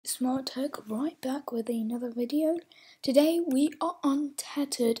Smart Tech right back with another video. Today we are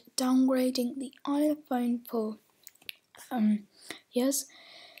untethered downgrading the iPhone 4.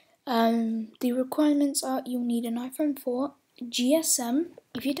 The requirements are you'll need an iPhone 4 GSM.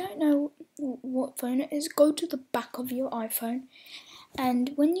 If you don't know what phone it is, go to the back of your iPhone,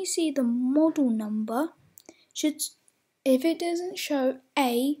 and when you see the model number, if it doesn't show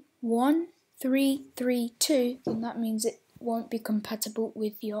A1332, then that means it won't be compatible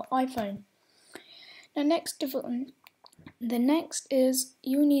with your iPhone. The next is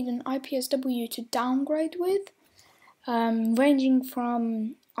you need an IPSW to downgrade with, ranging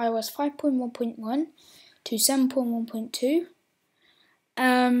from iOS 5.1.1 to 7.1.2.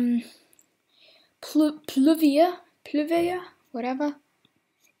 Pluvia, whatever.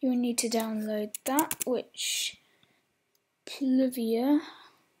 You need to download that, which Pluvia,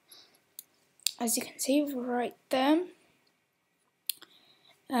 as you can see right there.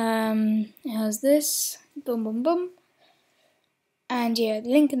 It has this, boom, and yeah,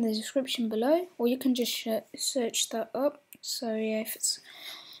 link in the description below, or you can just search that up. So yeah,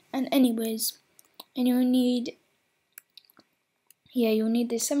 and you'll need the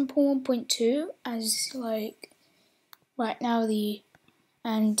 7.1.2 as like right now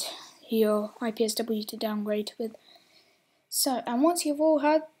and your IPSW to downgrade with. So, and once you've all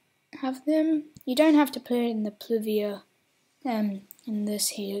have them, you don't have to put it in the Pluvia in this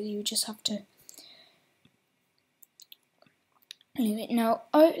here, you just have to leave it. Now,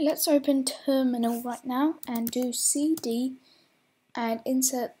 let's open Terminal right now and do CD and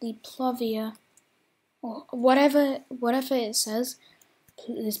insert the Pluvia, or whatever it says,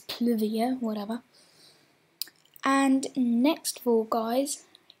 this Pluvia, whatever. And next of all, guys,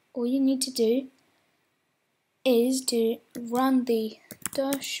 all you need to do is to run the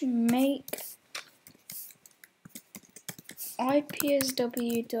 -make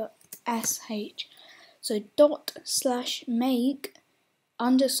IPSW.sh. So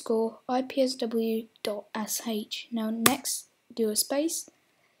 ./make_IPSW.sh. Now next, do a space,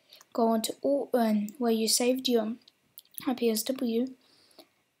 go on to where you saved your IPSW,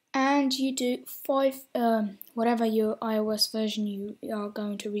 and you do 5 whatever your iOS version you are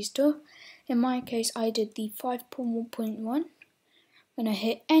going to restore. In my case, I did the 5.1.1. When I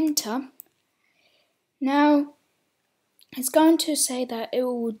hit enter, now it's going to say that it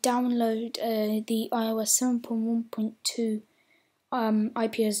will download the iOS 7.1.2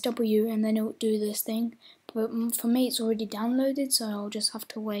 IPSW, and then it will do this thing. But for me, it's already downloaded, so I'll just have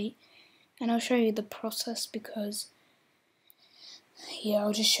to wait. And I'll show you the process because, yeah,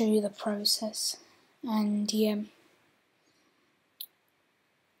 I'll just show you the process. And yeah,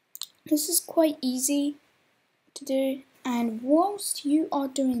 this is quite easy to do. And whilst you are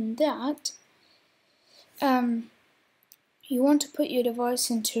doing that, you want to put your device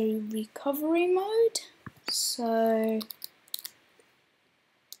into recovery mode. So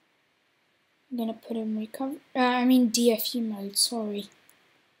I'm gonna put in DFU mode. Sorry.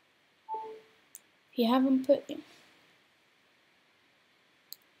 If you haven't put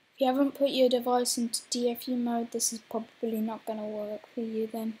your device into DFU mode, this is probably not gonna work for you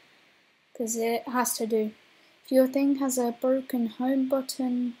then, because it has to do. If your thing has a broken home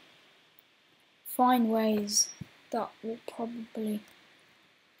button, find ways that will probably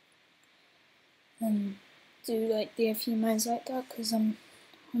do like DFU modes like that, because I'm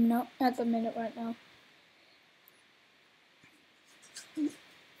not at the minute right now.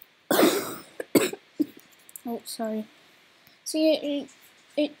 Oh, sorry. So yeah,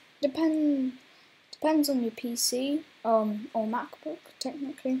 it depends on your PC or MacBook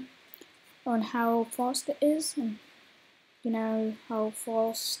technically, on how fast it is, and you know how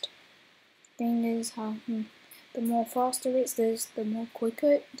fast thing is. The more faster it is, the more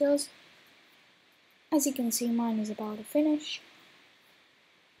quicker it does. As you can see, mine is about to finish.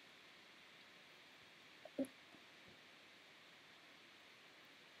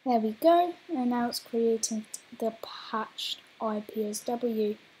 There we go, and now it's creating the patched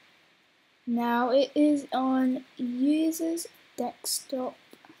IPSW. Now it is on user's desktop.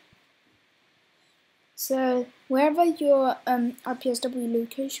 So wherever your IPSW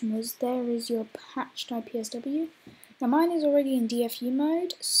location was, there is your patched IPSW. Now mine is already in DFU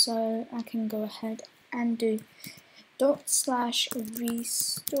mode, so I can go ahead and do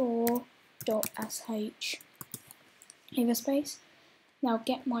 ./restore.sh. Leave a space. Now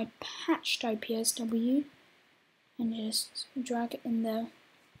get my patched IPSW and just drag it in there.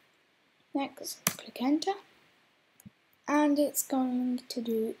 Next, click enter, and it's going to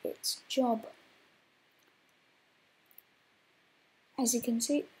do its job. As you can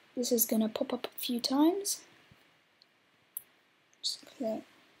see, this is going to pop up a few times. Just click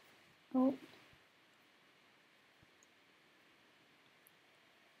Oh.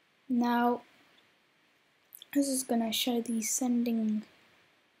 Now, this is gonna show the sending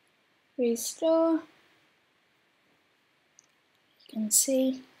restore. You can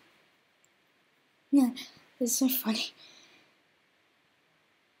see. No, it's so funny.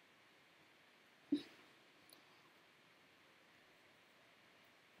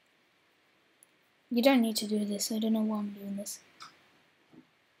 You don't need to do this. I don't know why I'm doing this.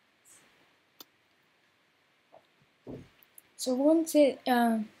 So once it,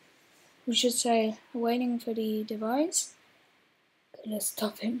 we should say waiting for the device. Okay, let's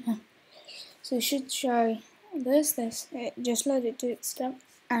stop it now. So it should show this. Just let it do its step.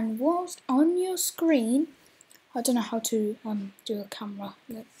 And whilst on your screen, I don't know how to do a camera.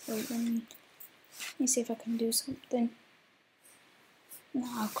 Wait, let me see if I can do something. No,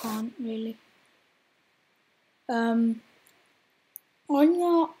 I can't really. On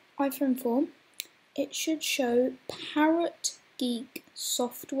your iPhone 4, it should show Parrot Geek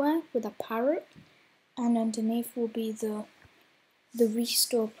software with a parrot, and underneath will be the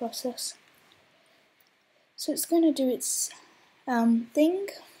restore process. So it's going to do its thing,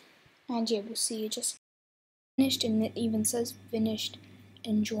 and yeah, we'll see. It just finished, and it even says finished.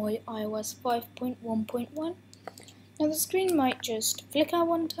 Enjoy iOS 5.1.1. Now the screen might just flicker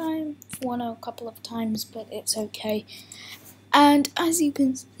one or a couple of times, but it's okay. And as you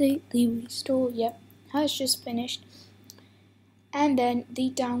can see, the restore, has just finished. And then the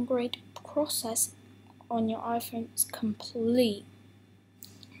downgrade process on your iPhone is complete.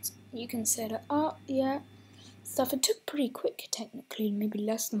 You can set it up, stuff. It took pretty quick, technically, maybe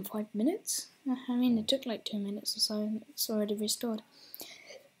less than 5 minutes. I mean, it took like 2 minutes or so, and it's already restored.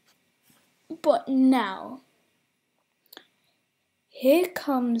 But now, here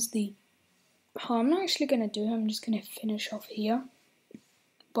comes the. I'm not actually going to do it, I'm just going to finish off here.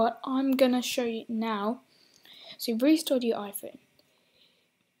 But I'm going to show you now. So you've restored your iPhone.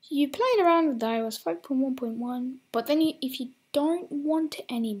 You played around with iOS 5.1.1, but then if you don't want it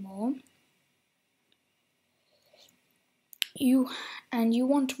anymore, you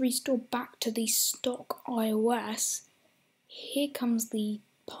want to restore back to the stock iOS, here comes the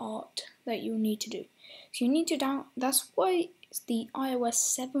part that you need to do. So you need to that's why the iOS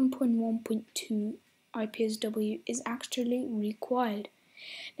 7.1.2 IPSW is actually required.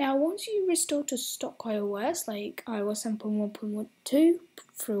 Now, once you restore to stock iOS, like iOS 7.1.2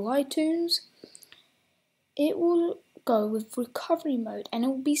 through iTunes, it will go with recovery mode, and it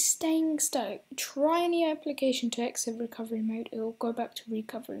will be staying stuck. Try any application to exit recovery mode, it will go back to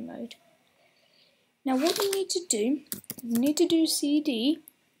recovery mode. Now, what you need to do, CD,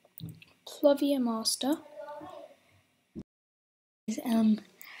 plug your master.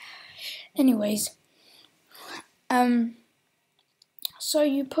 So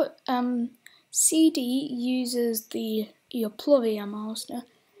you put CD uses your Pluvia master,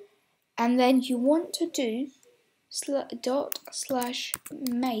 and then you want to do /make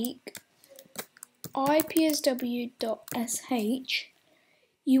ipsw.sh.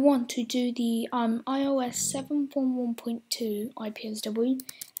 You want to do the iOS 7.1.2 IPSW,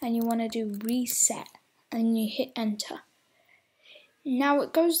 and you want to do reset, and you hit enter. Now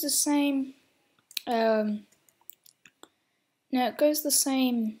it goes the same. Now it goes the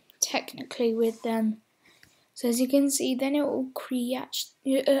same technically with them. So as you can see, then it will create.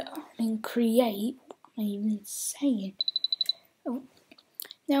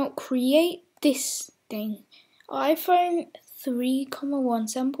 Now create this thing. iPhone 3.1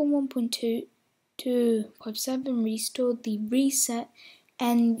 7.1.2 to 5.7 restored the reset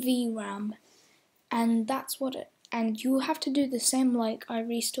and VRAM, and that's what it. And you have to do the same like I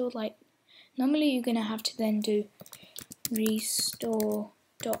restored. Like normally, you're gonna have to then do restore.sh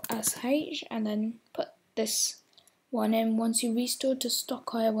and then put this one in once you restore to stock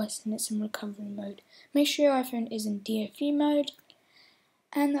iOS and it's in recovery mode. Make sure your iPhone is in DFE mode,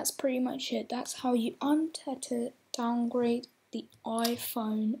 and that's pretty much it. That's how you untether downgrade the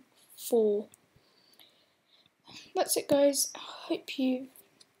iPhone 4. That's it, guys. I hope you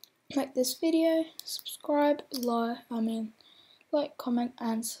like this video. Subscribe, like, comment,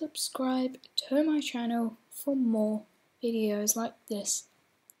 and subscribe to my channel for more videos like this.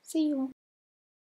 See you all.